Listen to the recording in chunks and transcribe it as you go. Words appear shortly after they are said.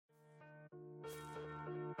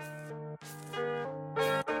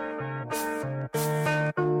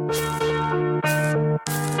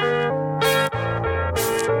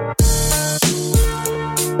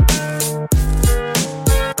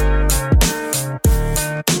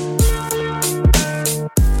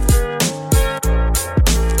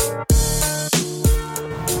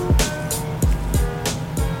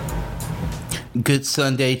Good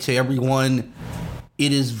Sunday to everyone.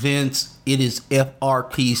 It is Vince. It is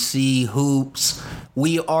FRPC Hoops.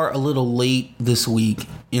 We are a little late this week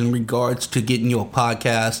in regards to getting you a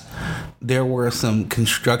podcast. There were some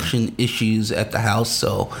construction issues at the house,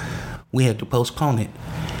 so we had to postpone it.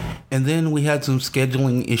 And then we had some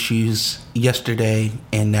scheduling issues yesterday,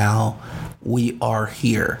 and now we are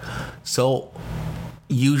here. So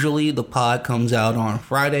usually the pod comes out on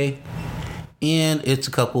Friday, and it's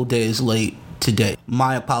a couple days late today.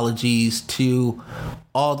 My apologies to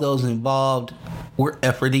all those involved. We're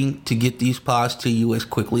efforting to get these pods to you as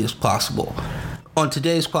quickly as possible. On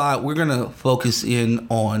today's pod, we're going to focus in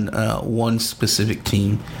on one specific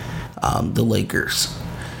team, the Lakers.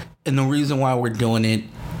 And the reason why we're doing it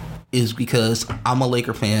is because I'm a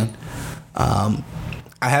Laker fan. I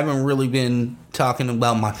haven't really been talking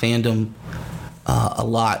about my fandom a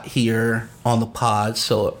lot here on the pod,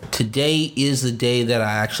 so today is the day that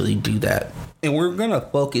I actually do that. And we're going to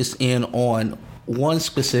focus in on one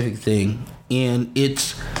specific thing, and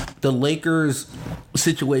it's the Lakers'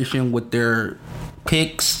 situation with their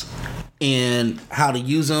picks and how to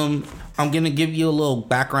use them. I'm going to give you a little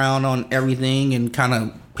background on everything and kind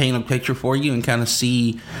of paint a picture for you and kind of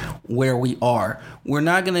see where we are. We're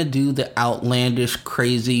not going to do the outlandish,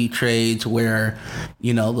 crazy trades where,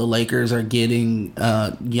 the Lakers are getting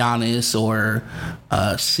Giannis or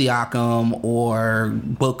Siakam or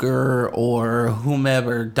Booker or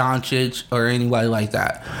whomever, Doncic or anybody like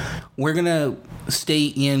that. We're going to stay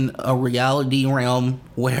in a reality realm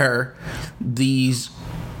where these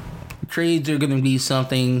trades are going to be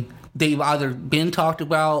something they've either been talked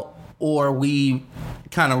about or we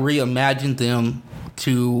kind of reimagined them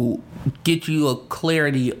to get you a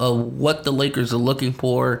clarity of what the Lakers are looking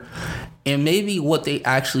for and maybe what they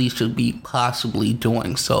actually should be possibly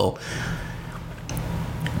doing. So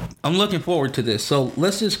I'm looking forward to this. So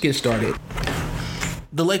let's just get started.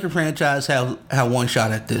 The Laker franchise have one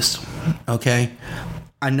shot at this, okay?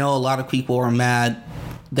 I know a lot of people are mad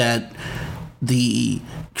that the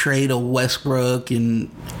trade of Westbrook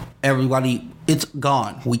and everybody, it's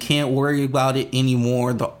gone. We can't worry about it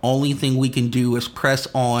anymore. The only thing we can do is press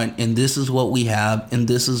on, and this is what we have, and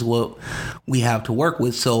this is what we have to work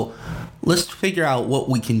with. So let's figure out what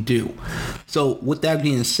we can do. So with that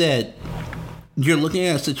being said, you're looking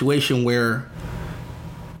at a situation where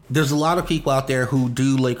there's a lot of people out there who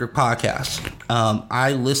do Laker podcasts.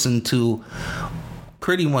 I listen to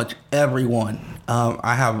pretty much everyone.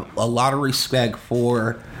 I have a lot of respect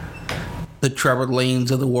for the Trevor Lanes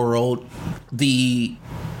of the world, the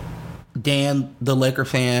Dan, the Laker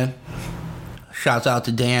fan. Shouts out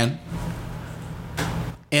to Dan.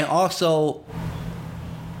 And also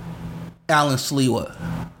Alan Sliwa.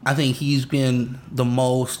 I think he's been the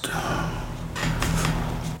most,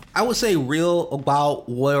 I would say, real about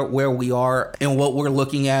where we are and what we're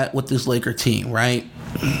looking at with this Laker team, right?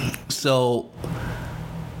 So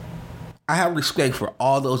I have respect for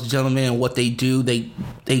all those gentlemen and what they do.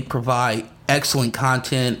 They provide excellent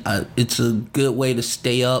content. It's a good way to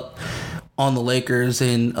stay up on the Lakers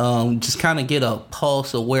and just kind of get a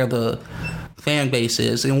pulse of where the fan base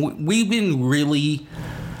is. And we've been really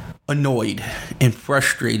annoyed and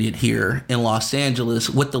frustrated here in Los Angeles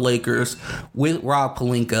with the Lakers, with Rob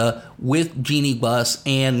Pelinka, with Jeannie Buss,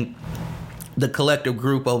 and the collective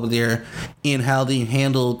group over there in how they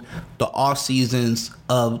handled the off seasons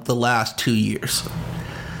of the last 2 years.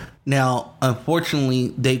 Now, unfortunately,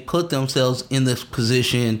 they put themselves in this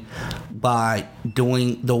position by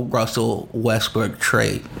doing the Russell Westbrook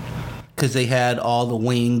trade because they had all the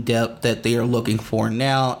wing depth that they are looking for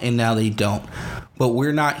now, and now they don't. But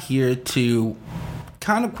we're not here to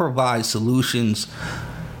kind of provide solutions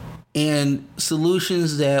and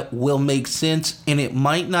solutions that will make sense, and it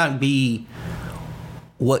might not be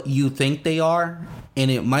what you think they are,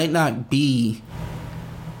 and it might not be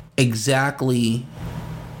exactly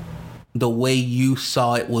the way you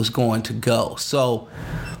saw it was going to go. So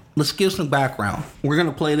let's give some background. We're going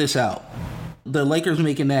to play this out. The Lakers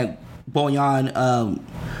making that Bojan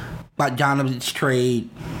Bogdanovic trade,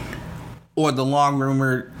 or the long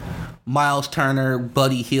rumored Miles Turner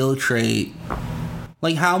Buddy Hield trade.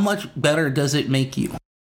 Like, how much better does it make you?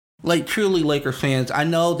 Like, truly, Lakers fans, I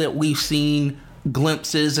know that we've seen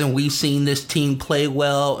glimpses and we've seen this team play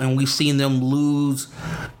well and we've seen them lose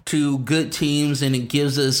to good teams, and it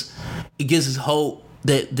gives us hope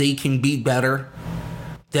that they can be better,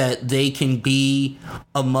 that they can be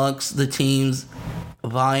amongst the teams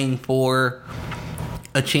vying for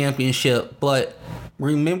a championship. But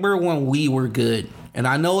remember when we were good, and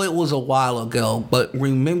I know it was a while ago, but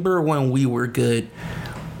remember when we were good.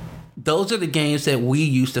 Those are the games that we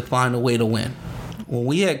used to find a way to win. When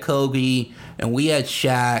we had Kobe and we had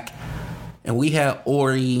Shaq, and we had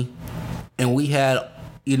Ori, and we had,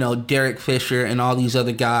 Derek Fisher and all these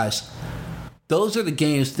other guys. Those are the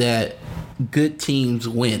games that good teams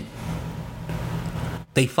win.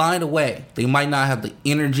 They find a way. They might not have the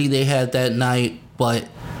energy they had that night, but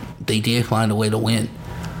they did find a way to win.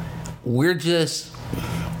 We're just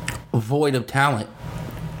void of talent.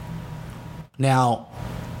 Now,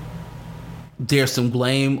 there's some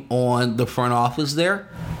blame on the front office there,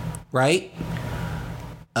 right?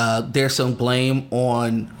 There's some blame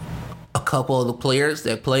on a couple of the players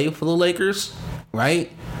that play for the Lakers,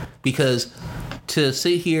 right? Because to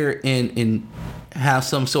sit here and have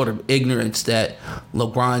some sort of ignorance that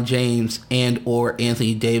LeBron James and or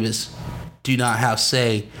Anthony Davis do not have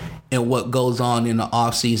say in what goes on in the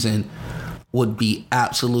offseason would be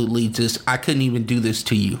absolutely just, I couldn't even do this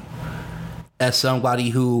to you. As somebody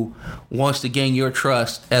who wants to gain your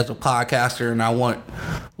trust as a podcaster, and I want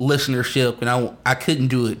listenership, and I couldn't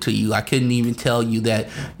do it to you. I couldn't even tell you that,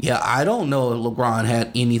 I don't know if LeBron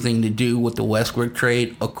had anything to do with the Westbrook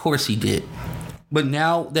trade. Of course he did. But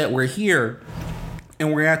now that we're here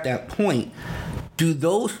and we're at that point, do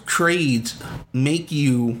those trades make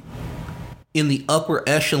you in the upper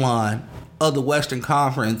echelon of the Western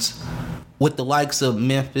Conference with the likes of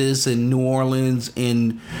Memphis and New Orleans,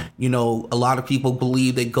 and, a lot of people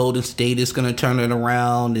believe that Golden State is going to turn it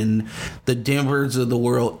around, and the Denvers of the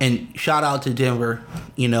world, and shout out to Denver,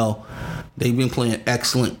 they've been playing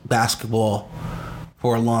excellent basketball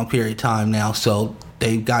for a long period of time now, so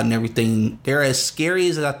they've gotten everything. They're as scary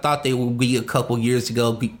as I thought they would be a couple years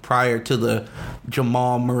ago prior to the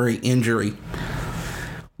Jamal Murray injury.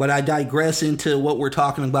 But I digress into what we're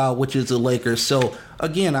talking about, which is the Lakers. So,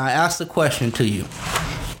 again, I ask the question to you.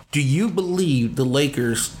 Do you believe the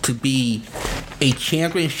Lakers to be a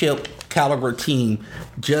championship caliber team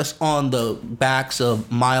just on the backs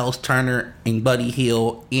of Miles Turner and Buddy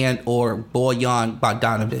Hield and or Bojan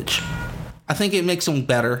Bogdanovic? I think it makes them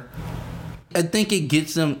better. I think it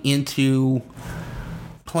gets them into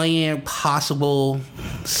playing possible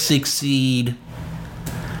 6 seed.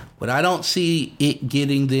 But I don't see it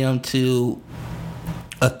getting them to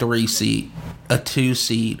a 3 seed, a 2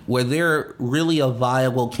 seed, where they're really a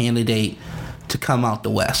viable candidate to come out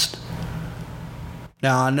the West.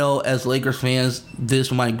 Now, I know as Lakers fans,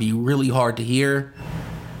 this might be really hard to hear,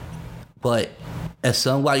 but as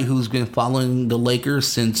somebody who's been following the Lakers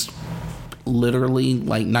since literally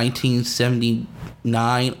like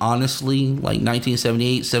 1979, honestly, like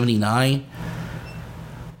 1978, 79,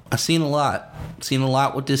 I've seen a lot. Seen a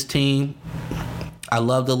lot with this team. I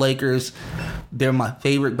love the Lakers. They're my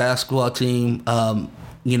favorite basketball team.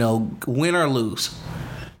 Win or lose.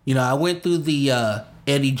 I went through the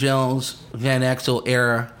Eddie Jones, Van Exel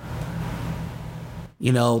era.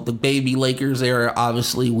 The baby Lakers era,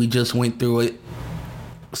 obviously, we just went through it.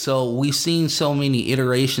 So we've seen so many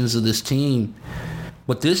iterations of this team.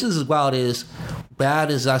 But this is about as bad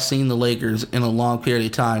as I've seen the Lakers in a long period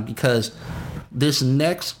of time, because this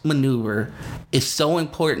next maneuver is so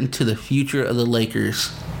important to the future of the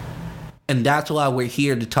Lakers. And that's why we're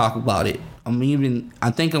here to talk about it.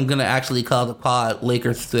 I think I'm going to actually call the pod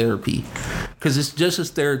Lakers Therapy, because it's just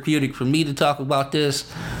as therapeutic for me to talk about this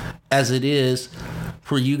as it is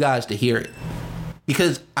for you guys to hear it.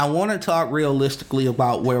 Because I want to talk realistically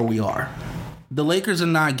about where we are. The Lakers are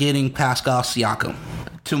not getting Pascal Siakam.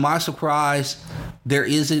 To my surprise, there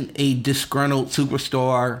isn't a disgruntled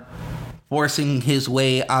superstar forcing his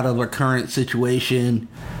way out of a current situation.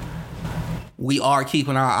 We are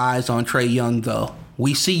keeping our eyes on Trae Young, though.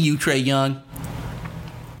 We see you, Trae Young.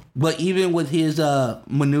 But even with his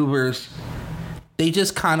maneuvers, they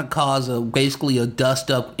just kind of cause basically a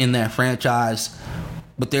dust-up in that franchise.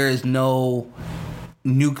 But there is no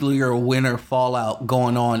nuclear winter fallout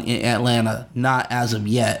going on in Atlanta. Not as of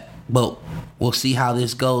yet. But we'll see how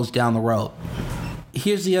this goes down the road.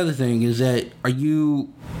 Here's the other thing, is that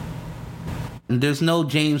there's no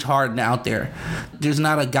James Harden out there. There's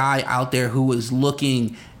not a guy out there who is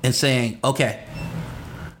looking and saying, okay,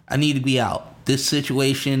 I need to be out. This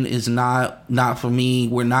situation is not for me.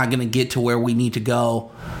 We're not going to get to where we need to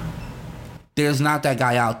go. There's not that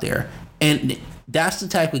guy out there. And that's the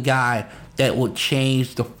type of guy that would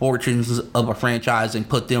change the fortunes of a franchise and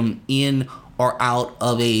put them in or out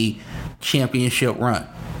of a championship run.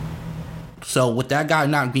 So with that guy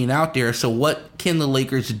not being out there, so what can the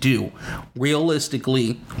Lakers do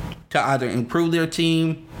realistically to either improve their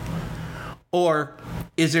team, or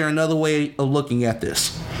is there another way of looking at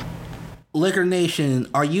this? Laker Nation,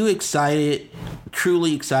 are you excited,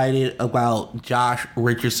 truly excited about Josh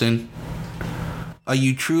Richardson? Are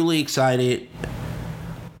you truly excited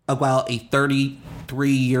about a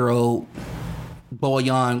 33-year-old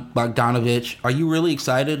Bojan Bogdanovic. Are you really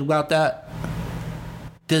excited about that?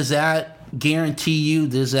 Does that guarantee you,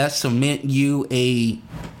 does that cement you a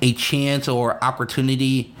chance or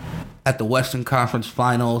opportunity at the Western Conference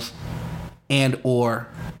Finals and or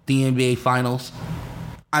the NBA Finals?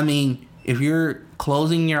 I mean, if you're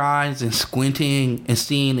closing your eyes and squinting and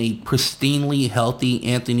seeing a pristinely healthy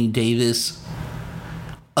Anthony Davis,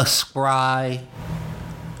 a spry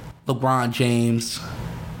LeBron James,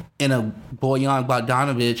 and a Bojan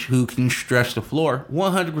Bogdanovic who can stretch the floor,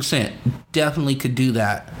 100% definitely could do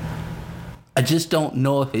that. I just don't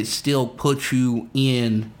know if it still puts you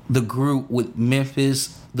in the group with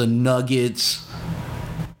Memphis, the Nuggets,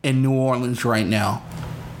 and New Orleans right now.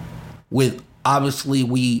 With obviously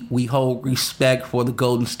we hold respect for the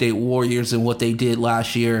Golden State Warriors and what they did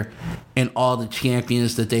last year and all the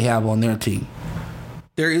champions that they have on their team.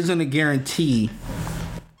 There isn't a guarantee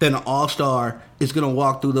that an all-star is going to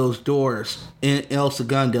walk through those doors in El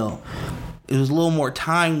Segundo. It was a little more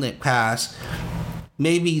time that passed.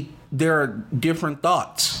 Maybe there are different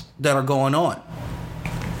thoughts that are going on.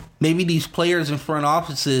 Maybe these players in front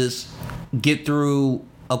offices get through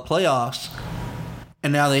a playoffs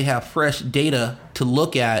and now they have fresh data to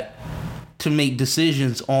look at to make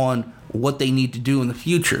decisions on what they need to do in the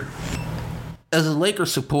future. As a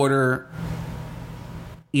Lakers supporter,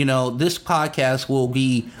 you know, this podcast will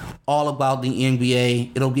be all about the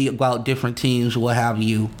NBA. It'll be about different teams, what have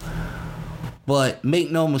you. But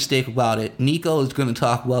make no mistake about it, Nico is going to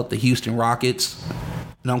talk about the Houston Rockets,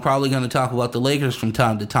 and I'm probably going to talk about the Lakers from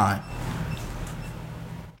time to time.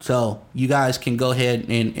 So you guys can go ahead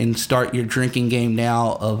and start your drinking game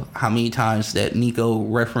now of how many times that Nico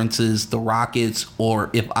references the Rockets or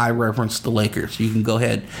if I reference the Lakers. You can go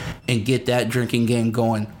ahead and get that drinking game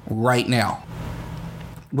going right now.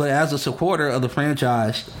 But as a supporter of the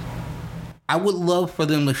franchise, I would love for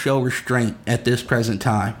them to show restraint at this present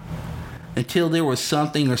time until there was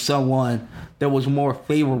something or someone that was more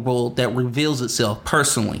favorable that reveals itself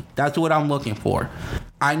personally. That's what I'm looking for.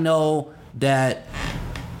 I know that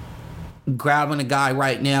grabbing a guy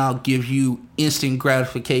right now gives you instant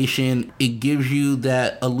gratification. It gives you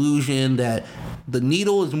that illusion that the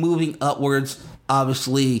needle is moving upwards,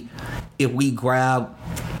 obviously, if we grab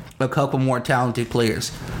a couple more talented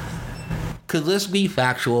players. Because let's be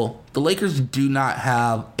factual, the Lakers do not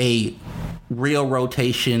have a real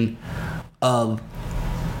rotation of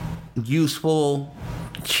useful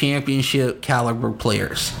championship caliber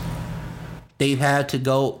players. They've had to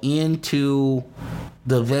go into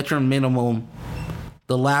the veteran minimum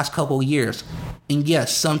the last couple years. And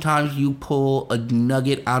yes, sometimes you pull a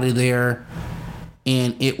nugget out of there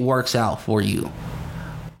and it works out for you.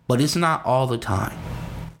 But it's not all the time.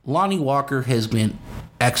 Lonnie Walker has been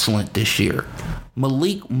excellent this year.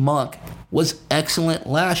 Malik Monk was excellent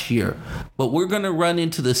last year. But we're going to run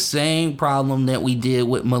into the same problem that we did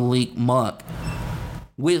with Malik Monk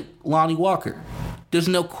with Lonnie Walker. There's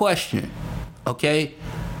no question. Okay?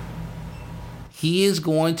 He is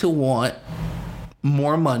going to want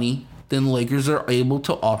more money than the Lakers are able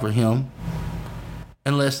to offer him.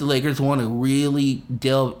 Unless the Lakers want to really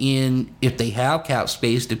delve in if they have cap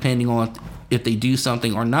space, depending on if they do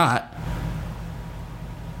something or not.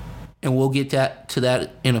 And we'll get to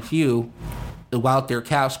that in a few about their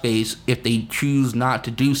cap space if they choose not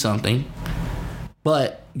to do something.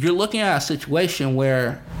 But you're looking at a situation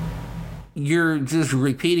where you're just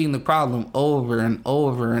repeating the problem over and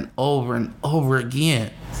over and over and over again.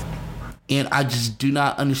 And I just do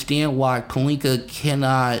not understand why Pelinka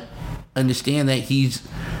cannot understand that he's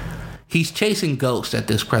chasing ghosts at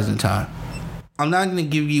this present time. I'm not going to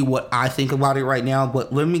give you what I think about it right now,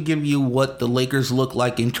 but let me give you what the Lakers look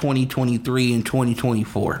like in 2023 and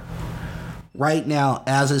 2024. Right now,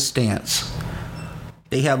 as it stands,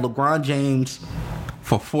 they have LeBron James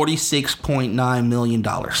for $46.9 million.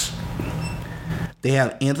 They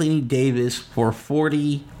have Anthony Davis for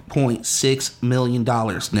 $40.6 million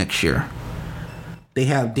next year. They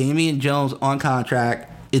have Damian Jones on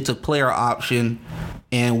contract. It's a player option.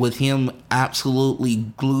 And with him absolutely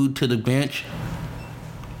glued to the bench,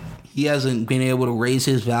 he hasn't been able to raise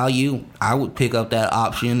his value. I would pick up that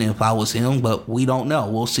option if I was him, but we don't know.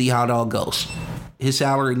 We'll see how it all goes. His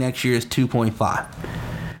salary next year is $2.5.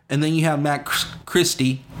 And then you have Matt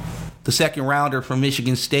Christie, the second rounder from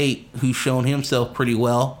Michigan State, who's shown himself pretty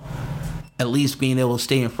well, at least being able to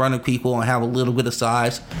stay in front of people and have a little bit of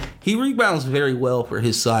size. He rebounds very well for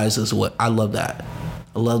his size as well. I love that.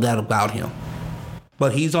 I love that about him.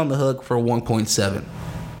 But he's on the hook for 1.7.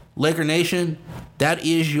 Laker Nation, that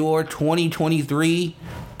is your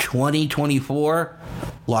 2023-2024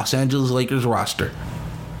 Los Angeles Lakers roster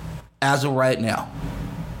as of right now.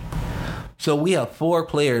 So we have 4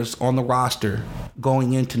 players on the roster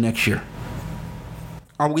going into next year.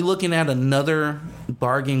 Are we looking at another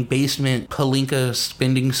bargain basement Pelinka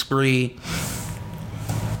spending spree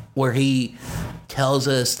where he tells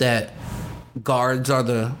us that guards are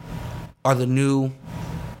the new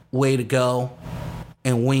way to go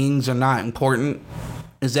and wings are not important?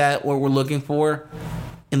 Is that what we're looking for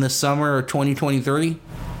in the summer of 2023?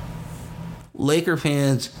 Laker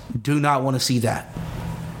fans do not want to see that.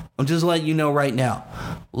 I'm just letting you know right now.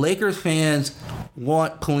 Lakers fans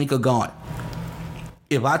want Pelinka gone.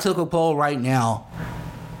 If I took a poll right now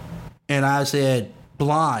and I said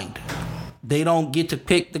blind, they don't get to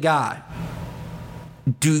pick the guy,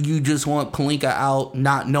 do you just want Pelinka out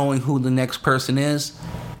not knowing who the next person is?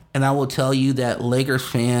 And I will tell you that Lakers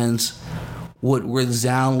fans would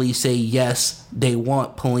resoundingly say yes, they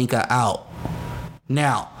want Pelinka out.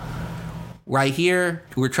 Now, right here,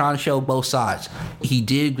 we're trying to show both sides. He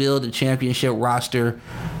did build a championship roster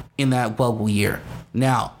in that bubble year.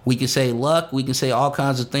 Now, we can say luck, we can say all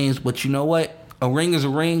kinds of things, but you know what? A ring is a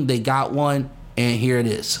ring. They got one, and here it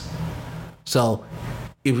is. So,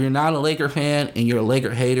 if you're not a Laker fan and you're a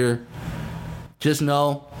Laker hater, just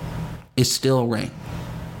know it's still a ring.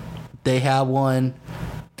 They have one.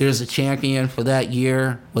 There's a champion for that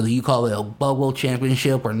year, whether you call it a bubble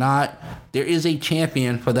championship or not. There is a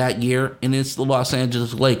champion for that year, and it's the Los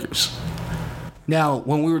Angeles Lakers. Now,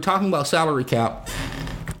 when we were talking about salary cap,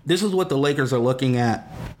 this is what the Lakers are looking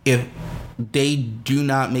at if they do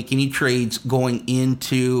not make any trades going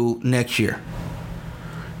into next year.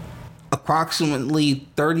 Approximately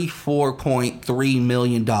 $34.3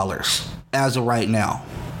 million as of right now.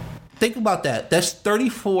 Think about that. That's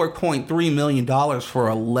 $34.3 million for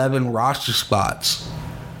 11 roster spots.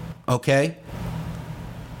 Okay?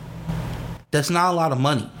 That's not a lot of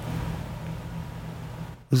money.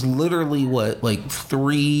 It's literally what, like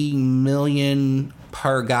 $3 million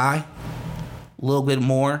per guy? A little bit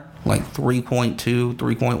more, like 3.2,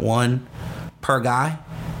 3.1 per guy.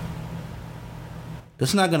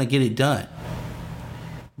 That's not going to get it done.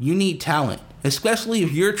 You need talent, especially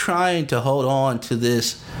if you're trying to hold on to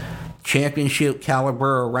this championship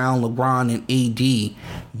caliber around LeBron and AD.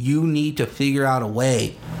 You need to figure out a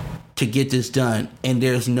way to get this done. And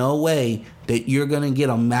there's no way that you're going to get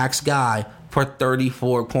a max guy for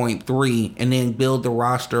 34.3 and then build the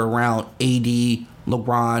roster around AD,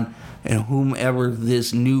 LeBron, and whomever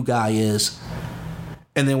this new guy is.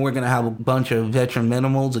 And then we're going to have a bunch of veteran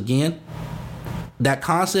minimals again. That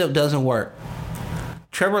concept doesn't work.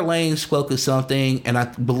 Trevor Lane spoke of something, and I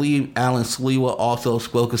believe Alan Sliwa also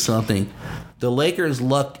spoke of something. The Lakers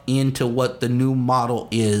lucked into what the new model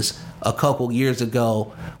is a couple years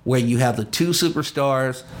ago, where you have the 2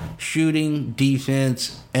 superstars, shooting,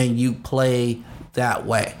 defense, and you play that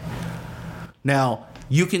way. Now,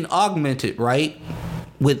 you can augment it, right?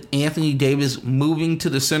 With Anthony Davis moving to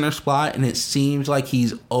the center spot, and it seems like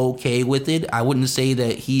he's okay with it. I wouldn't say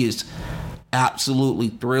that he is absolutely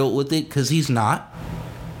thrilled with it, because he's not.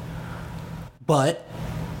 But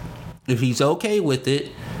if he's okay with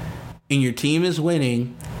it, and your team is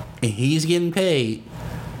winning, and he's getting paid,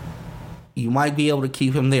 you might be able to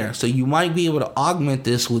keep him there. So you might be able to augment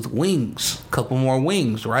this with wings, a couple more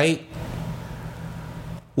wings, right?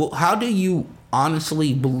 Well, how do you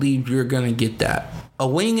honestly believe you're going to get that? A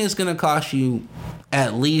wing is going to cost you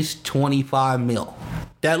at least $25 million.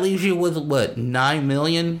 That leaves you with, what, $9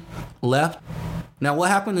 million left? Now, what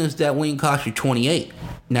happened is that wing cost you $28.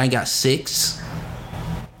 Now you got $6.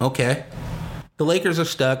 Okay. The Lakers are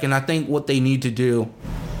stuck, and I think what they need to do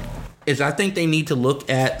is I think they need to look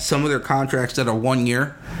at some of their contracts that are 1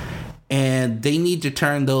 year, and they need to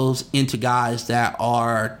turn those into guys that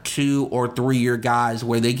are 2 or 3 year guys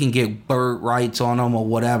where they can get bird rights on them or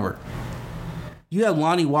whatever. You have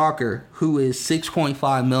Lonnie Walker, who is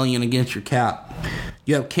 $6.5 million against your cap.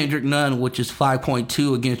 You have Kendrick Nunn, which is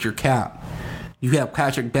 $5.2 against your cap. You have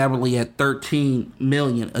Patrick Beverley at $13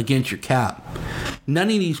 million against your cap. None of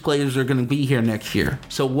these players are going to be here next year.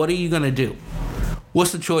 So what are you going to do?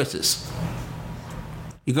 What's the choices?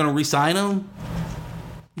 You're going to re-sign them?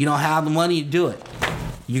 You don't have the money to do it.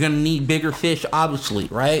 You're going to need bigger fish, obviously,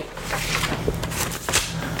 right?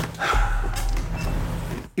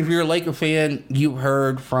 If you're a Laker fan, you've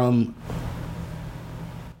heard from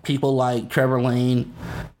people like Trevor Lane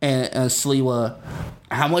and Sliwa.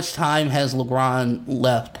 How much time has LeBron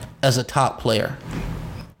left as a top player?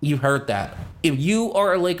 You've heard that. If you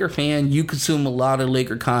are a Laker fan, you consume a lot of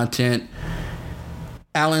Laker content.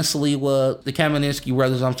 Alan Sliwa, the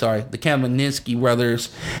Kamenetsky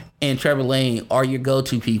brothers, and Trevor Lane are your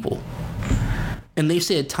go-to people. And they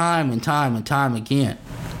said time and time and time again,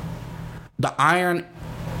 the iron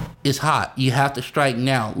is hot. You have to strike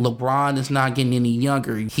now. LeBron is not getting any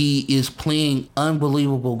younger. He is playing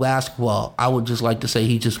unbelievable basketball. I would just like to say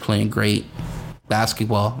he's just playing great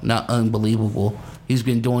basketball, not unbelievable. He's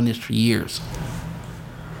been doing this for years.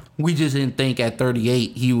 We just didn't think at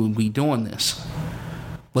 38 he would be doing this.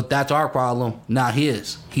 But that's our problem, not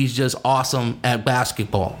his. He's just awesome at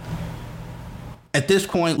basketball. At this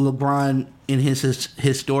point, LeBron, in his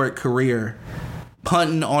historic career,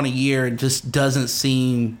 punting on a year just doesn't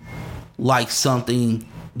seem like something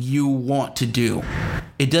you want to do.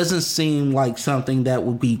 It doesn't seem like something that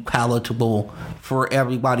would be palatable for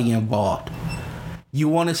everybody involved. You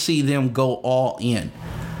want to see them go all in.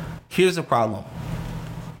 Here's the problem.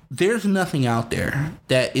 There's nothing out there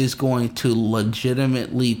that is going to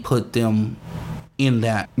legitimately put them in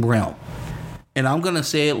that realm. And I'm going to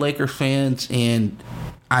say it, Lakers fans, and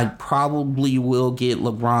I probably will get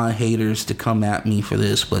LeBron haters to come at me for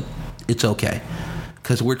this, but it's okay.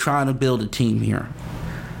 Because we're trying to build a team here.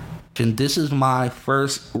 And this is my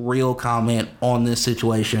first real comment on this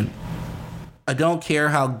situation. I don't care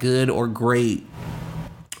how good or great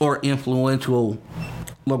or influential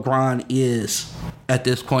LeBron is at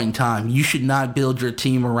this point in time. You should not build your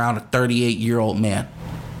team around a 38-year-old man.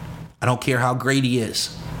 I don't care how great he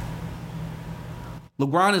is.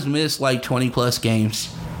 LeBron has missed like 20-plus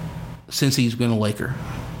games since he's been a Laker.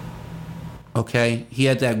 Okay? He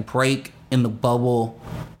had that break in the bubble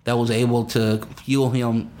that was able to fuel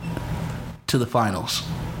him to the finals.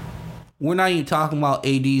 We're not even talking about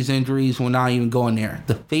AD's injuries. We're not even going there.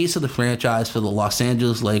 The face of the franchise for the Los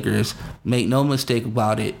Angeles Lakers, make no mistake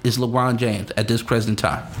about it, is LeBron James at this present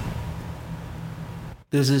time.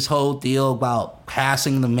 There's this whole deal about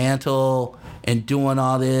passing the mantle and doing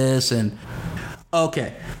all this. And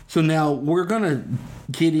okay, so now we're going to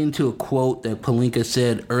get into a quote that Pelinka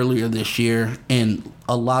said earlier this year, and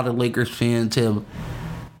a lot of Lakers fans have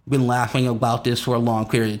been laughing about this for a long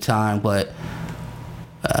period of time, but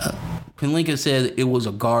Pelinka said it was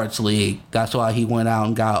a guards league. That's why he went out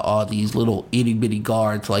and got all these little itty-bitty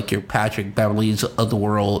guards like your Patrick Beverleys of the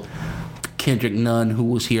world, Kendrick Nunn, who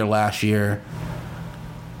was here last year,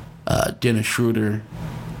 Dennis Schroeder,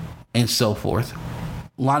 and so forth.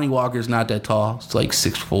 Lonnie Walker's not that tall. It's like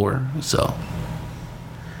 6'4", so.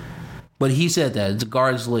 But he said that. It's a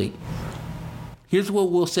guards league. Here's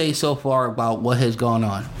what we'll say so far about what has gone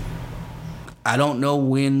on. I don't know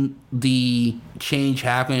when the change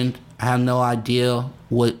happened. I have no idea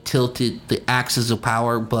what tilted the axis of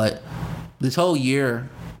power, but this whole year,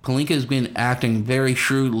 Pelinka has been acting very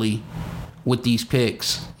shrewdly with these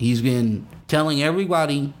picks. He's been telling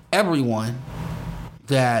everyone,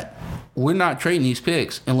 that we're not trading these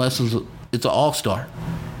picks unless it's an all-star.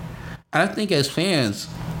 And I think as fans,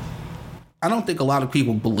 I don't think a lot of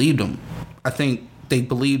people believed him. I think they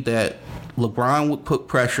believed that LeBron would put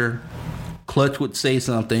pressure, Clutch would say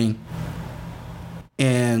something,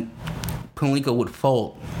 and Pelinka would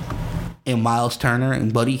fold, and Miles Turner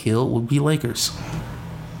and Buddy Hield would be Lakers.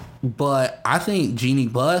 But I think Jeannie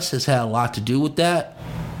Buss has had a lot to do with that,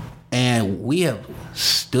 and we have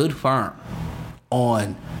stood firm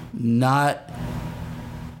on not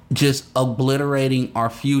just obliterating our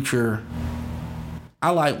future. I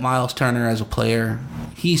like Miles Turner as a player.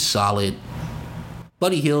 He's solid.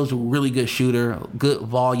 Buddy Hield's a really good shooter, good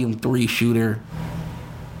volume 3 shooter.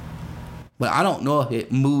 But I don't know if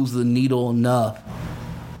it moves the needle enough.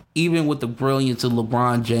 Even with the brilliance of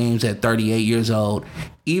LeBron James at 38 years old,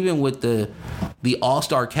 even with the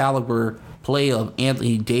all-star caliber play of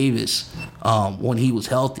Anthony Davis when he was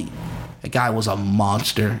healthy. That guy was a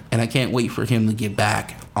monster, and I can't wait for him to get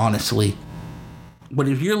back, honestly. But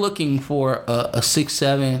if you're looking for a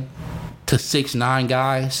 6'7" to 6'9"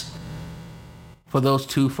 guys for those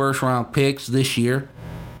 2 first-round picks this year,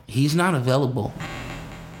 he's not available.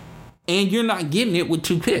 And you're not getting it with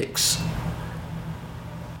 2 picks.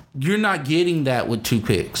 You're not getting that with 2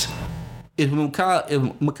 picks. If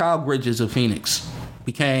Mikal Bridges of Phoenix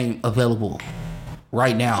became available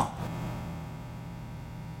right now,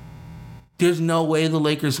 there's no way the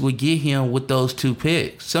Lakers would get him with those 2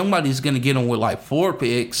 picks. Somebody's going to get him with like 4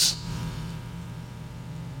 picks.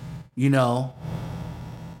 You know,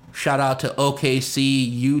 shout out to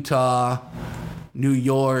OKC, Utah, New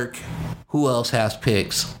York. Who else has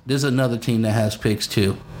picks? There's another team that has picks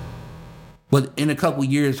too. But in a couple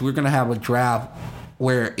years, we're going to have a draft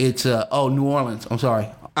where it's, New Orleans. I'm sorry.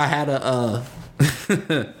 I had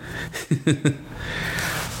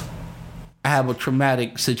I have a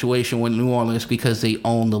traumatic situation with New Orleans because they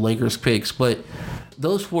own the Lakers picks. But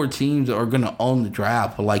those 4 teams are going to own the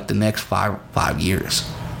draft for like the next five years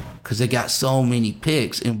because they got so many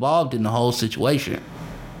picks involved in the whole situation.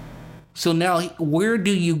 So now, where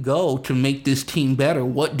do you go to make this team better?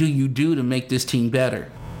 What do you do to make this team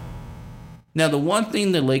better? Now, the one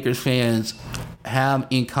thing that Lakers fans have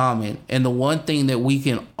in common, and the one thing that we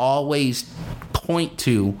can always point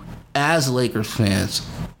to as Lakers fans,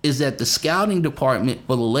 is that the scouting department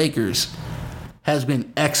for the Lakers has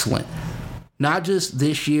been excellent. Not just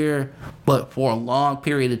this year, but for a long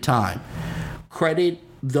period of time. Credit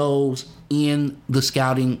those in the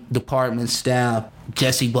scouting department staff,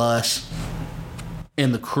 Jesse Buss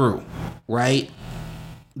and the crew, right?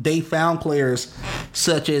 They found players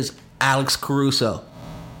such as Alex Caruso,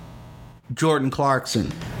 Jordan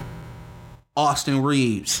Clarkson, Austin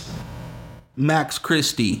Reeves, Max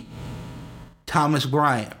Christie, Thomas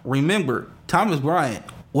Bryant. Remember, Thomas Bryant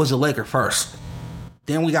was a Laker first.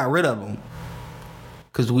 Then we got rid of him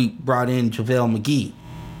because we brought in JaVale McGee.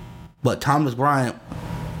 But Thomas Bryant,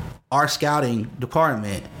 our scouting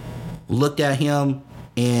department, looked at him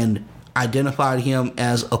and identified him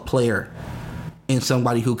as a player and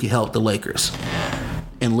somebody who could help the Lakers.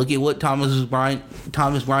 And look at what Thomas Bryant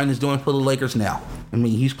is doing for the Lakers now. I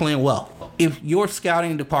mean, he's playing well. If your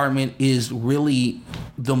scouting department is really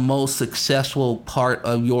the most successful part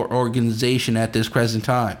of your organization at this present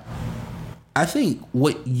time, I think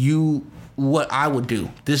what I would do,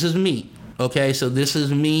 this is me, okay? So this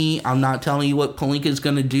is me. I'm not telling you what Pelinka is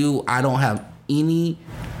going to do. I don't have any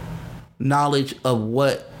knowledge of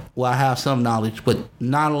well, I have some knowledge, but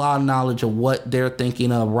not a lot of knowledge of what they're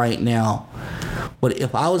thinking of right now. But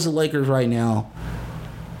if I was the Lakers right now,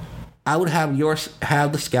 I would have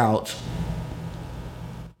the scouts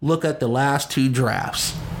look at the last two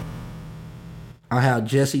drafts. I have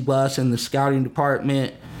Jesse Buss in the scouting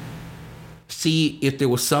department see if there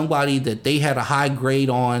was somebody that they had a high grade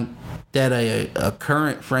on that a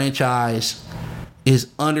current franchise is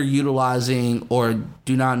underutilizing or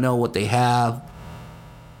do not know what they have.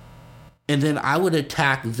 And then I would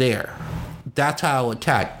attack there. That's how I would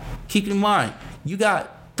attack. Keep in mind, you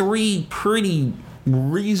got 3 pretty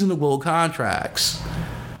reasonable contracts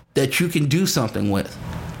that you can do something with.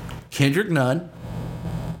 Kendrick Nunn,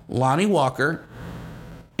 Lonnie Walker,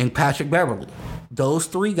 and Patrick Beverley. Those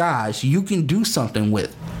 3 guys you can do something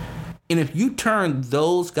with. And if you turn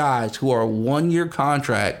those guys who are 1-year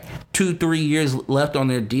contract, 2-3 years left on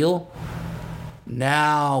their deal,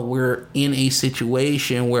 now we're in a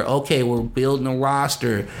situation where, okay, we're building a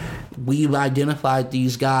roster. We've identified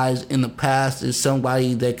these guys in the past as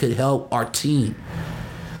somebody that could help our team.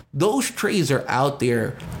 Those trades are out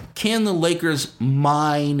there. Can the Lakers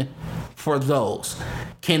mine for those?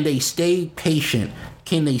 Can they stay patient?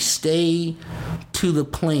 Can they stay to the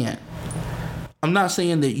plan? I'm not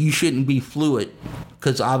saying that you shouldn't be fluid,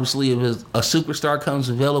 because obviously if a superstar comes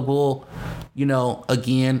available,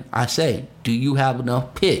 again, I say, do you have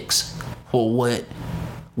enough picks for what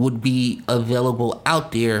would be available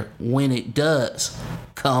out there when it does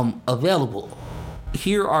come available?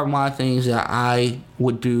 Here are my things that I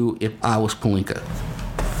would do if I was Pelinka.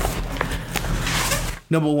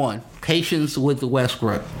 Number 1, patience with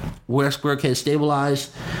Westbrook. Westbrook has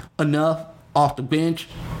stabilized enough off the bench,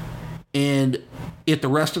 and if the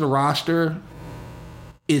rest of the roster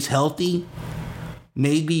is healthy,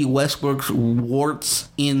 maybe Westbrook's warts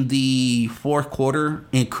in the fourth quarter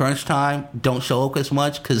in crunch time don't show up as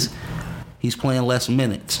much because he's playing less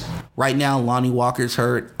minutes. Right now, Lonnie Walker's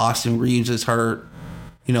hurt. Austin Reeves is hurt.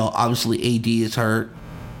 Obviously AD is hurt.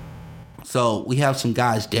 So we have some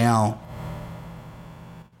guys down.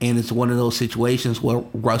 And it's one of those situations where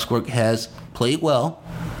Westbrook has played well,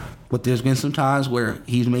 but there's been some times where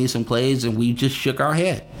he's made some plays and we just shook our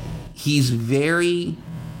head. He's very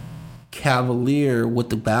cavalier with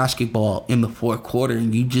the basketball in the fourth quarter,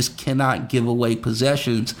 and you just cannot give away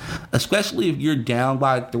possessions, especially if you're down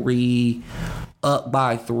by 3, up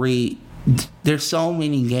by 3. There's so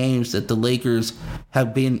many games that the Lakers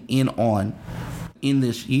have been in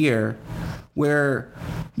this year where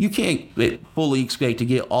you can't fully expect to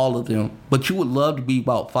get all of them, but you would love to be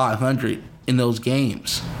about 500 in those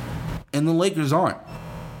games. And the Lakers aren't.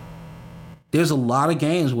 There's a lot of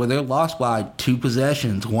games where they're lost by 2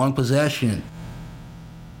 possessions, 1 possession.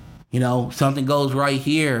 Something goes right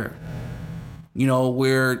here.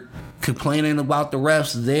 We're complaining about the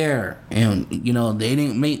refs there. And, they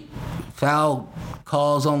didn't make foul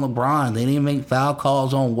calls on LeBron. They didn't make foul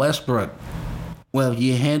calls on Westbrook. Well, if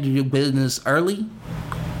you handle your business early,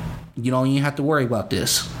 you don't even have to worry about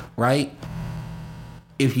this, right?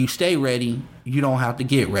 If you stay ready, you don't have to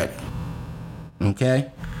get ready.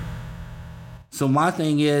 Okay? So my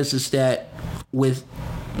thing is that with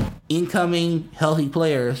incoming healthy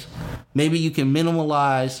players, maybe you can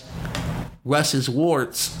minimize Russ's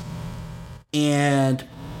warts and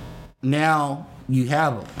Now you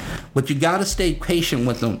have them. But you got to stay patient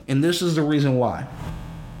with them. And this is the reason why.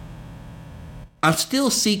 I'm still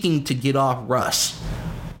seeking to get off Russ.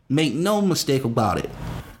 Make no mistake about it.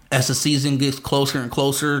 As the season gets closer and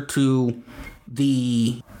closer to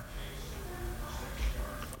the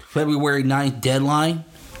February 9th deadline,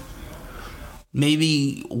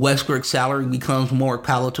 maybe Westbrook's salary becomes more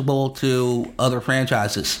palatable to other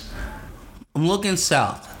franchises. I'm looking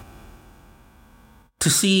south to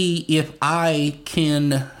see if I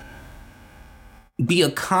can be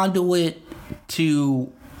a conduit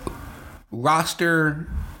to roster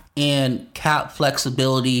and cap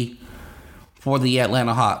flexibility for the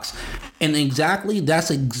Atlanta Hawks. And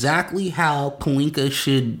that's exactly how Pelinka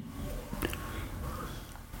should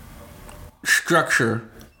structure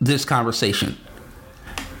this conversation.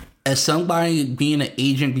 As somebody being an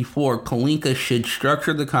agent before, Pelinka should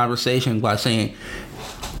structure the conversation by saying,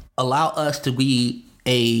 allow us to be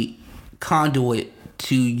a conduit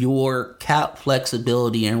to your cap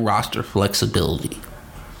flexibility and roster flexibility.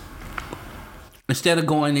 Instead of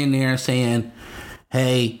going in there and saying,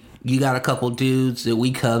 hey, you got a couple dudes that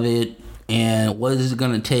we covet, and what is it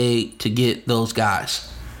going to take to get those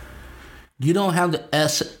guys? You don't have the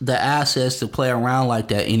assets to play around like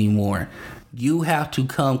that anymore. You have to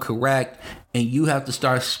come correct, and you have to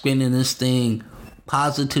start spinning this thing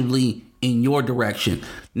positively in your direction.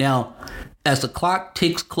 Now, as the clock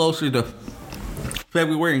ticks closer to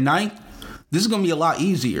February 9th, this is going to be a lot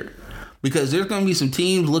easier. Because there's going to be some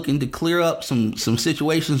teams looking to clear up some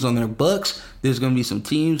situations on their books. There's going to be some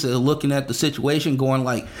teams that are looking at the situation going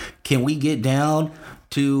like, can we get down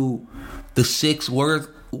to the sixth worst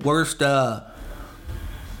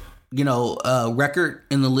record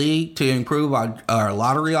in the league to improve our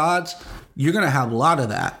lottery odds? You're going to have a lot of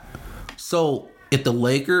that. So if the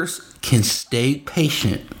Lakers can stay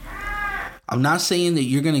patient, I'm not saying that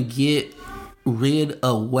you're going to get rid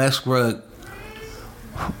of Westbrook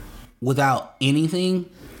without anything,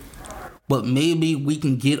 but maybe we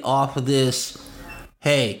can get off of this,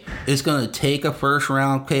 hey, it's going to take a first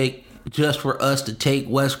round pick just for us to take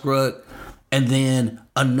Westbrook, and then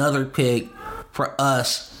another pick for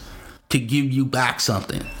us to give you back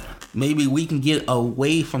something. Maybe we can get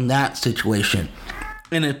away from that situation.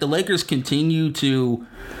 And if the Lakers continue to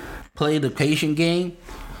play the patient game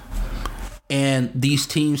and these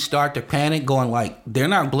teams start to panic, going like, they're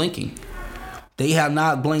not blinking. They have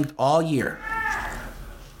not blinked all year.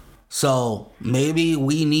 So maybe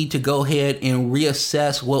we need to go ahead and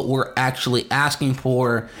reassess what we're actually asking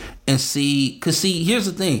for and see. Because, here's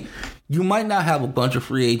the thing. You might not have a bunch of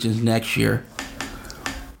free agents next year,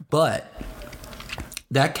 but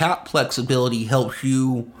that cap flexibility helps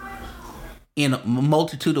you in a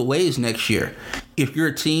multitude of ways next year. If you're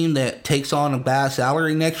a team that takes on a bad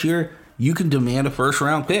salary next year, you can demand a first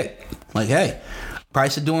round pick. Like, hey,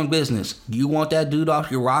 price of doing business. You want that dude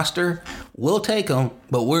off your roster? We'll take him,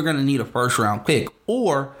 but we're going to need a first round pick.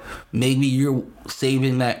 Or maybe you're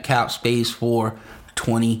saving that cap space for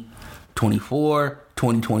 2024,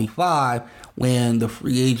 2025, when the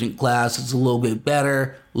free agent class is a little bit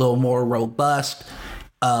better, a little more robust.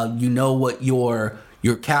 You know what your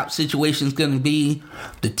cap situation is going to be.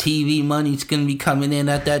 The TV money's going to be coming in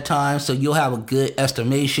at that time, so you'll have a good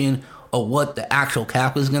estimation of what the actual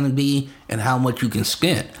cap is going to be and how much you can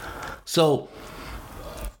spend. So,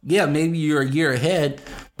 yeah, maybe you're a year ahead,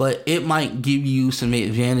 but it might give you some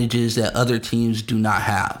advantages that other teams do not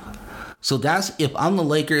have. So that's, if I'm the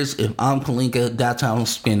Lakers, if I'm Pelinka, that's how I'm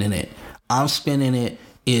spinning it. I'm spinning it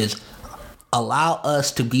is allow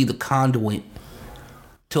us to be the conduit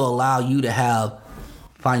to allow you to have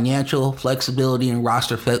financial flexibility and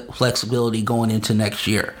roster flexibility going into next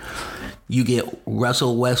year. You get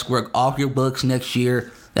Russell Westbrook off your books next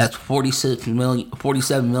year. That's $47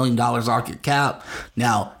 million off your cap.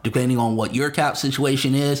 Now, depending on what your cap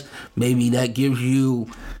situation is, maybe that gives you,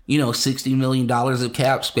 $60 million of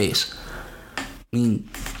cap space. I mean,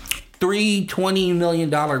 three $20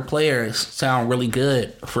 million players sound really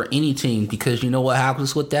good for any team, because you know what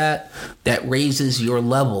happens with that? That raises your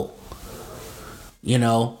level.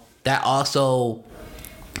 That also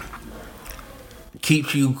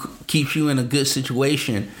keeps you in a good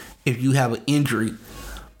situation if you have an injury,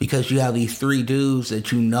 because you have these three dudes that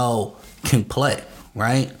can play,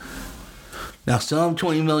 right? Now, some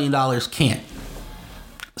 $20 million can't.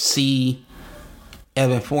 See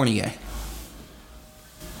Evan Fournier.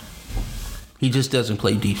 He just doesn't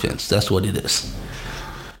play defense. That's what it is.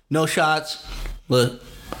 No shots. Look,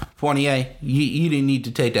 Fournier, you didn't need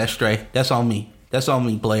to take that straight. That's on me. That's on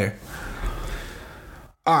me, player.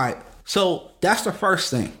 All right. So that's the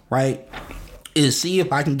first thing, right? is see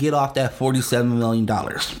if I can get off that $47 million.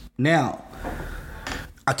 Now,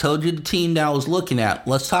 I told you the team that I was looking at.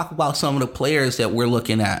 Let's talk about some of the players that we're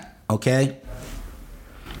looking at, okay?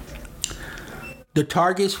 The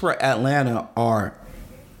targets for Atlanta are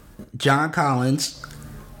John Collins,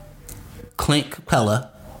 Clint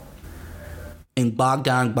Capella, and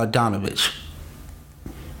Bogdan Bogdanovic.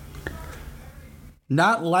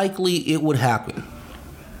 Not likely it would happen.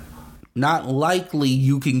 Not likely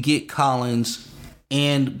you can get Collins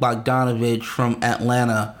and Bogdanovic from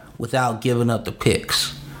Atlanta without giving up the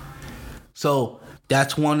picks. So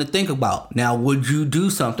that's one to think about. Now, would you do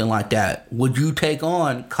something like that? Would you take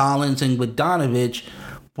on Collins and Bogdanovic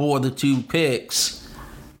for the 2 picks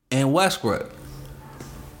and Westbrook?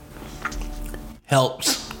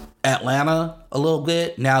 Helps Atlanta a little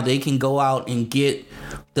bit. Now they can go out and get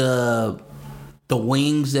the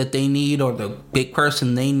wings that they need, or the big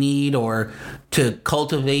person they need, or to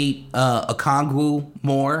cultivate a Okongwu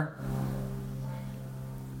more.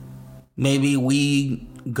 Maybe we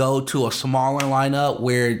go to a smaller lineup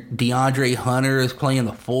where DeAndre Hunter is playing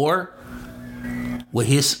the 4 with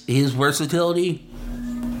his versatility.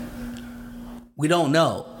 We don't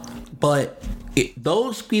know, but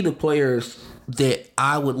those be the players that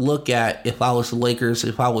I would look at if I was the Lakers,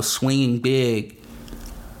 if I was swinging big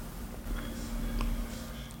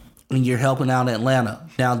and you're helping out Atlanta.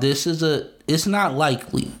 Now, it's not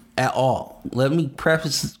likely at all. Let me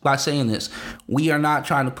preface by saying this. We are not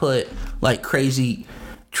trying to put like crazy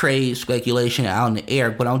trade speculation out in the air,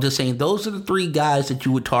 but I'm just saying those are the 3 guys that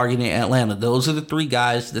you would target in Atlanta. Those are the 3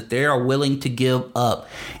 guys that they are willing to give up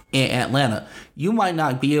in Atlanta. You might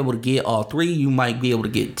not be able to get all 3. You might be able to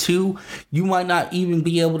get 2. You might not even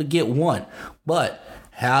be able to get 1. But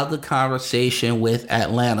have the conversation with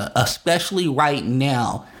Atlanta, especially right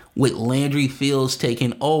now with Landry Fields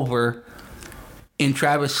taking over and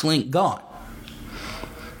Travis Slink gone.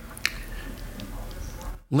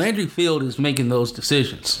 Landry Field is making those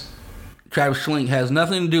decisions. Travis Slink has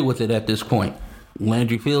nothing to do with it at this point.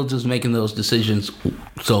 Landry Fields is making those decisions.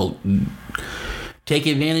 So take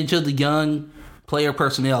advantage of the young player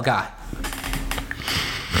personnel guy.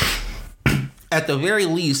 At the very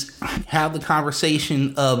least, have the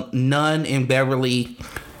conversation of Nunn and Beverly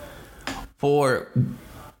for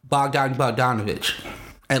Bogdan Bogdanovic.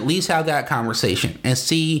 At least have that conversation and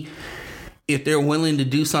see if they're willing to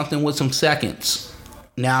do something with some seconds.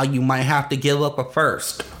 Now you might have to give up a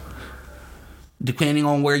first. Depending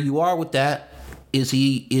on where you are with that, is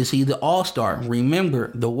he the all-star?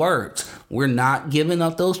 Remember the words. We're not giving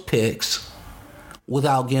up those picks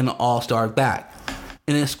without getting an all-star back.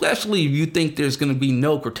 And especially if you think there's going to be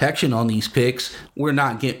no protection on these picks, we're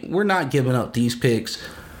not giving up these picks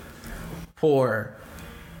for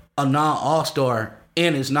a non-all-star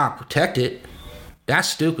and it's not protected. That's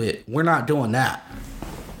stupid. We're not doing that.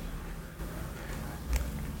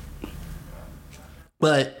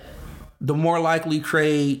 But the more likely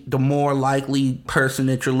trade, the more likely person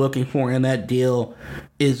that you're looking for in that deal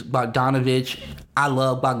is Bogdanovic. I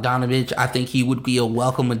love Bogdanovic. I think he would be a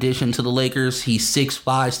welcome addition to the Lakers. He's 6'5",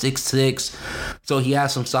 6'6", so he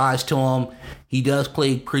has some size to him. He does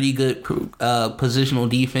play pretty good positional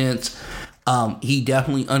defense. He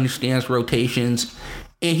definitely understands rotations,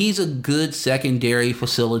 and he's a good secondary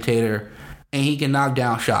facilitator, and he can knock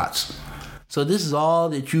down shots. So this is all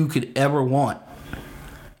that you could ever want.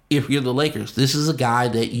 If you're the Lakers, this is a guy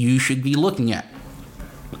that you should be looking at.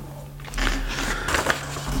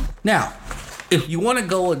 Now, if you want to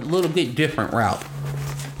go a little bit different route,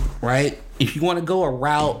 right? If you want to go a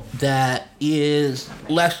route that is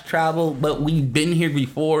less travel, but we've been here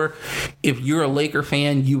before. If you're a Laker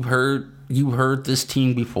fan, you've heard this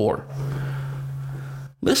team before.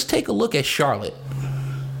 Let's take a look at Charlotte.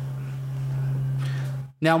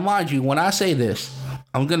 Now, mind you, when I say this,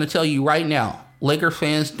 I'm going to tell you right now, Laker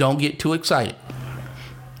fans, don't get too excited.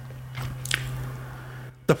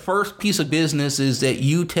 The first piece of business is that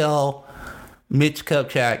you tell Mitch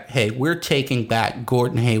Kupchak, hey, we're taking back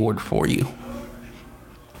Gordon Hayward for you.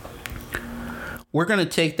 We're going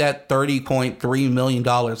to take that $30.3 million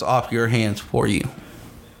off your hands for you.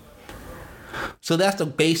 So that's the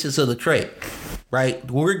basis of the trade, right?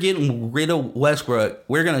 We're getting rid of Westbrook.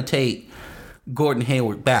 We're going to take Gordon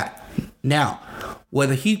Hayward back. Now,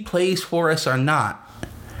 whether he plays for us or not,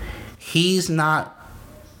 he's not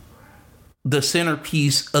the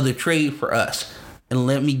centerpiece of the trade for us. And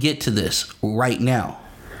let me get to this right now.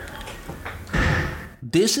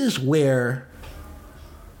 This is where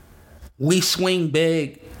we swing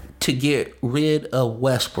big to get rid of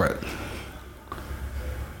Westbrook.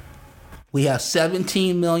 We have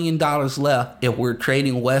 $17 million left if we're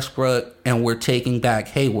trading Westbrook and we're taking back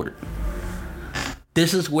Hayward.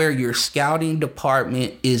 This is where your scouting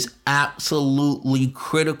department is absolutely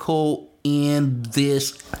critical in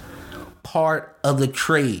this part of the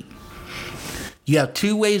trade. You have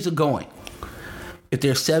two ways of going. If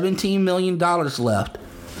there's $17 million left,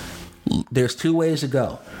 there's two ways to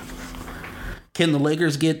go. Can the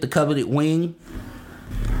Lakers get the coveted wing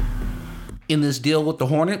in this deal with the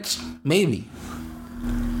Hornets? Maybe.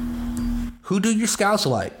 Who do your scouts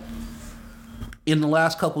like in the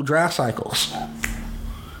last couple draft cycles?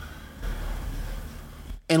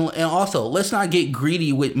 And also, let's not get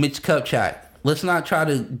greedy with Mitch Kupchak. Let's not try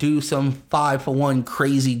to do some 5-for-1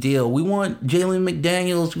 crazy deal. We want Jalen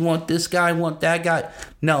McDaniels. We want this guy. We want that guy.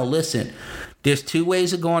 No, listen. There's two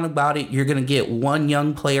ways of going about it. You're going to get one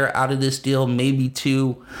young player out of this deal, maybe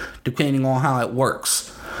two, depending on how it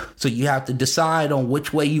works. So you have to decide on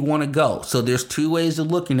which way you want to go. So there's two ways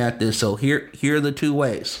of looking at this. So here are the two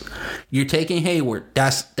ways. You're taking Hayward.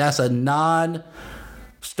 That's a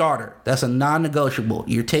non-starter. That's a non-negotiable.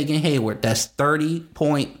 You're taking Hayward. That's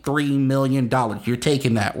 $30.3 million. You're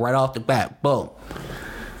taking that right off the bat. Boom.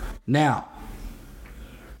 Now,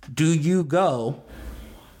 do you go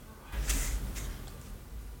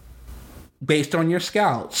based on your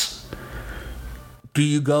scouts? Do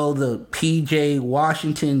you go the PJ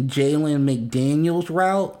Washington, Jalen McDaniels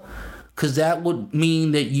route? Because that would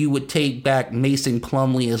mean that you would take back Mason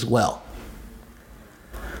Plumlee as well.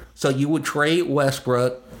 So you would trade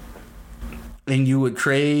Westbrook and you would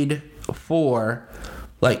trade for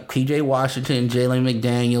like PJ Washington, Jalen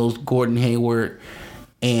McDaniels, Gordon Hayward,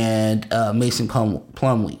 and Mason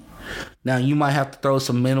Plumlee. Now, you might have to throw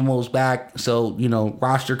some minimals back so,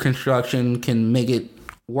 roster construction can make it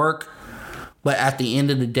work. But at the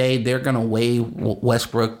end of the day, they're going to waive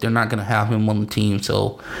Westbrook. They're not going to have him on the team.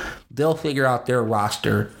 So they'll figure out their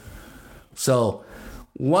roster. So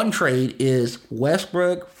one trade is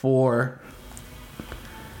Westbrook for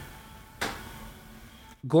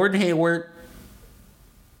Gordon Hayward,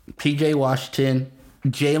 PJ Washington,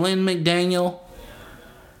 Jalen McDaniel,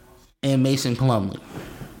 and Mason Plumlee.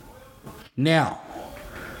 Now,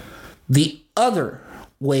 the other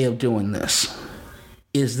way of doing this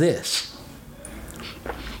is this.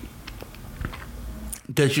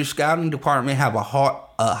 Does your scouting department have a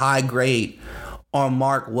high grade on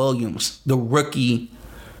Mark Williams, the rookie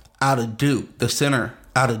out of Duke, the center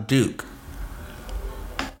out of Duke,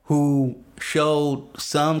 who showed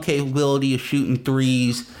some capability of shooting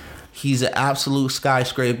threes? He's an absolute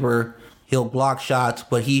skyscraper. He'll block shots,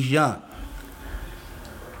 but he's young.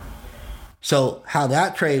 So how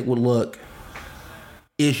that trade would look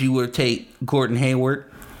is you would take Gordon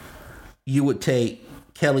Hayward, you would take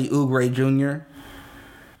Kelly Oubre Jr.,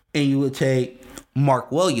 and you would take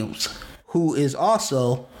Mark Williams, who is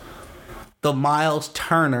also the Miles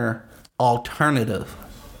Turner alternative.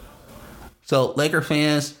 So, Laker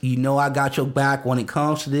fans, I got your back when it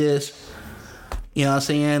comes to this. You know what I'm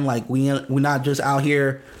saying? Like, we're not just out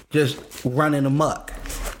here just running amok.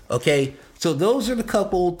 Okay? So, those are the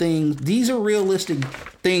couple things. These are realistic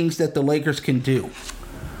things that the Lakers can do.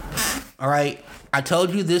 All right? I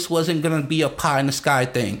told you this wasn't going to be a pie in the sky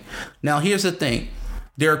thing. Now, here's the thing.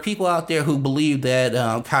 There are people out there who believe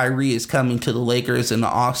that Kyrie is coming to the Lakers in the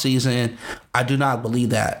offseason. I do not believe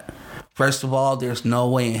that. First of all, there's no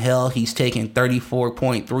way in hell he's taking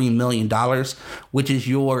 $34.3 million, which is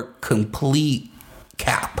your complete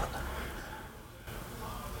cap.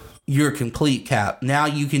 Your complete cap. Now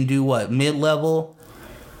you can do what? Mid-level?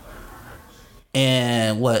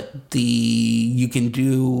 And you can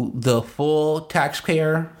do the full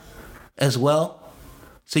taxpayer as well.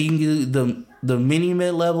 So you can do the mini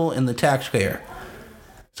mid-level and the taxpayer.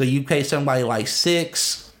 So you pay somebody like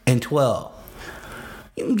 6 and 12.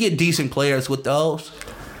 You can get decent players with those.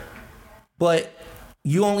 But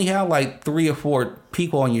you only have like 3 or 4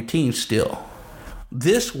 people on your team still.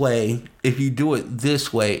 This way, if you do it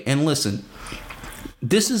this way, and listen,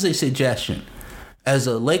 this is a suggestion. As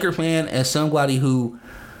a Laker fan, as somebody who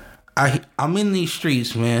I'm in these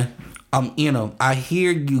streets, man. I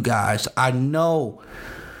hear you guys. I know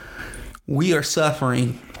we are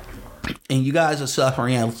suffering, and you guys are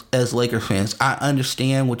suffering as Laker fans. I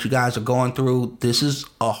understand what you guys are going through. This is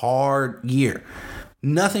a hard year.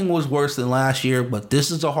 Nothing was worse than last year, but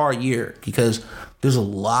this is a hard year because there's a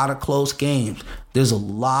lot of close games. There's a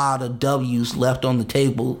lot of W's left on the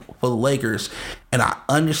table for the Lakers, and I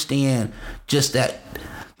understand just that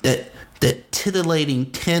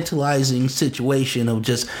tantalizing situation of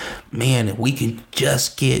just, man, if we can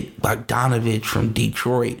just get Bogdanovich from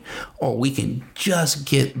Detroit, or we can just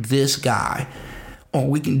get this guy, or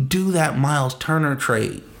we can do that Miles Turner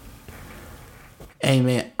trade. Hey,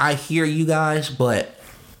 man, I hear you guys, but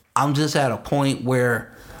I'm just at a point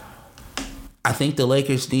where I think the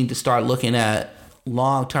Lakers need to start looking at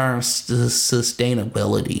long-term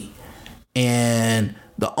sustainability. And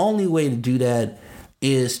the only way to do that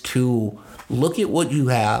is to look at what you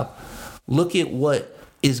have, look at what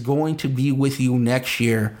is going to be with you next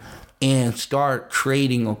year, and start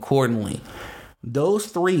trading accordingly. Those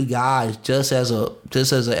three guys, just as a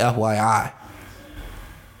FYI,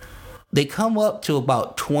 they come up to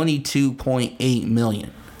about $22.8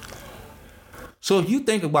 million. So if you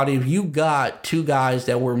think about it, if you got two guys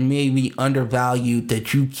that were maybe undervalued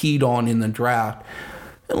that you keyed on in the draft,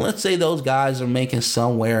 and let's say those guys are making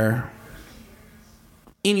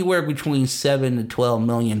anywhere between $7 to $12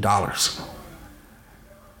 million,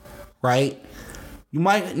 right? You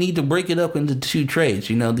might need to break it up into two trades.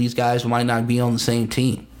 These guys might not be on the same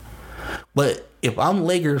team. But if I'm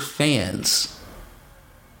Lakers fans,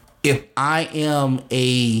 if I am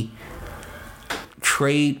a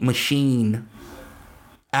trade machine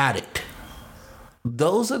addict,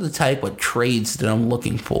 those are the type of trades that I'm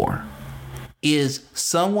looking for. Is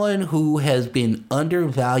someone who has been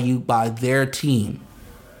undervalued by their team.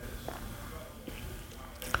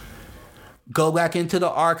 Go back into the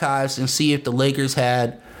archives and see if the Lakers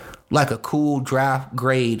had like a cool draft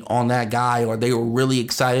grade on that guy, or they were really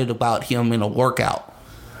excited about him in a workout.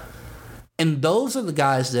 And those are the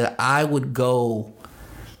guys that I would go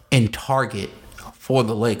and target for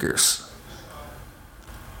the Lakers.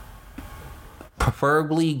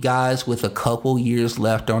 Preferably guys with a couple years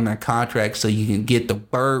left on their contract so you can get the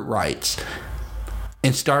bird rights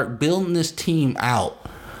and start building this team out.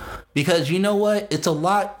 Because you know what? It's a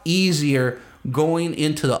lot easier going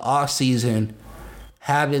into the offseason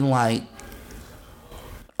having like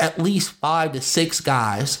at least 5 to 6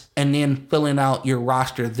 guys and then filling out your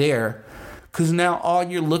roster there. Because now all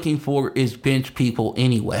you're looking for is bench people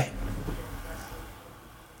anyway.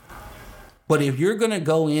 But if you're going to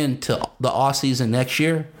go into the offseason next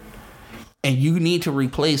year and you need to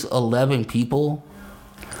replace 11 people,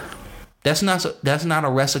 that's not a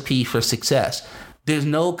recipe for success. There's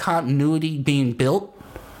no continuity being built.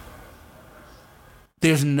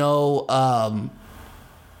 There's no,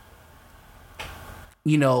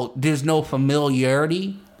 there's no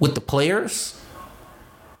familiarity with the players.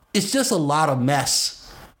 It's just a lot of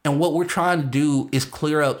mess. And what we're trying to do is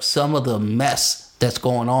clear up some of the mess that's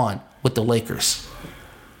going on with the Lakers.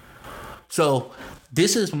 So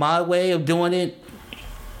this is my way of doing it.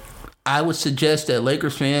 I would suggest that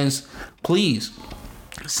Lakers fans, please,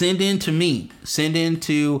 send in to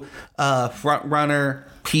Frontrunner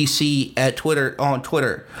PC on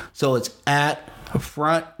Twitter. So it's at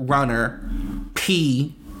Frontrunner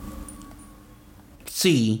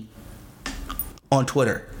PC on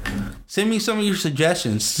Twitter. Send me some of your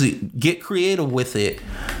suggestions. Get creative with it.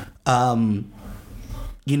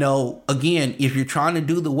 Again, if you're trying to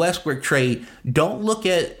do the Westbrook trade, don't look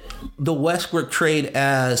at the Westbrook trade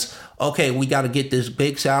as, okay, we got to get this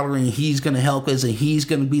big salary and he's going to help us and he's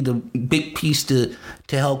going to be the big piece to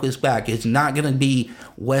help us back. It's not going to be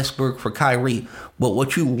Westbrook for Kyrie. But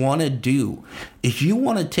what you want to do is you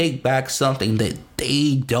want to take back something that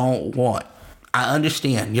they don't want. I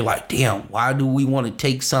understand. You're like, damn, why do we want to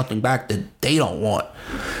take something back that they don't want?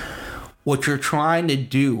 What you're trying to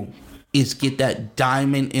do is get that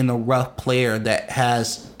diamond in the rough player that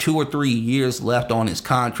has 2 or 3 years left on his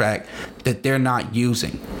contract that they're not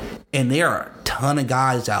using. And there are a ton of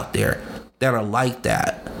guys out there that are like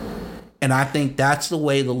that. And I think that's the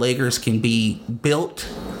way the Lakers can be built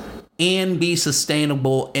and be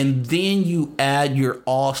sustainable. And then you add your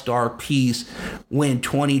all-star piece when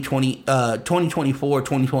 2024,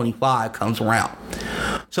 2025 comes around.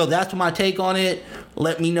 So that's my take on it.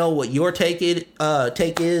 Let me know what your take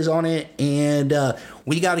is on it. And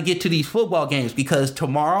we got to get to these football games because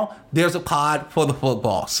tomorrow there's a pod for the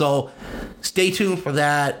football. So stay tuned for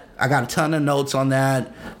that. I got a ton of notes on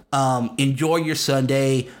that. Enjoy your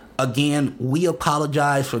Sunday. Again, we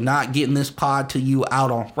apologize for not getting this pod to you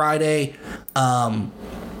out on Friday.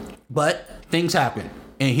 But things happen.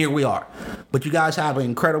 And here we are. But you guys have an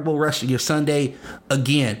incredible rest of your Sunday.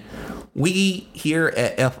 Again, we here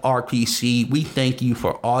at FRPC, we thank you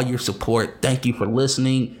for all your support. Thank you for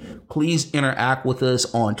listening. Please interact with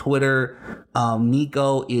us on Twitter.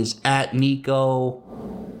 Nico is at Nico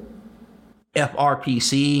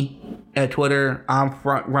FRPC at Twitter. I'm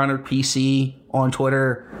Frontrunner PC on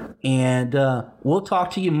Twitter. And we'll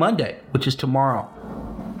talk to you Monday, which is tomorrow.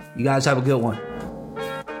 You guys have a good one.